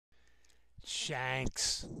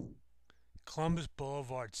Shanks, Columbus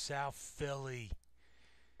Boulevard, South Philly.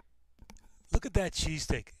 Look at that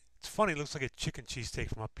cheesesteak. It's funny, it looks like a chicken cheesesteak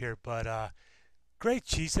from up here, but great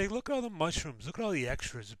cheesesteak. Look at all the mushrooms. Look at all the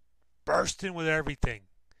extras. Bursting with everything.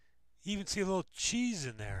 You even see a little cheese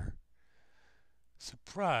in there.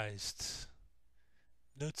 Surprised.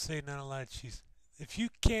 Notes say not a lot of cheese. If you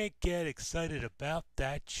can't get excited about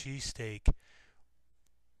that cheesesteak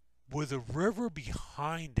with a river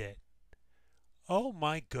behind it, oh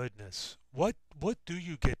my goodness. What do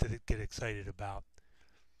you get to get excited about?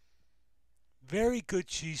 Very good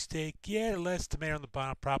cheesesteak. Yeah, less tomato on the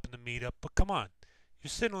bottom, propping the meat up. But come on, you're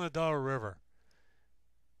sitting on the Delaware River.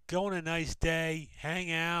 Go on a nice day,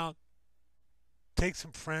 hang out, take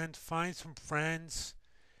some friends, find some friends,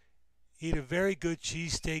 eat a very good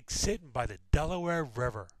cheesesteak sitting by the Delaware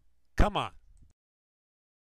River. Come on.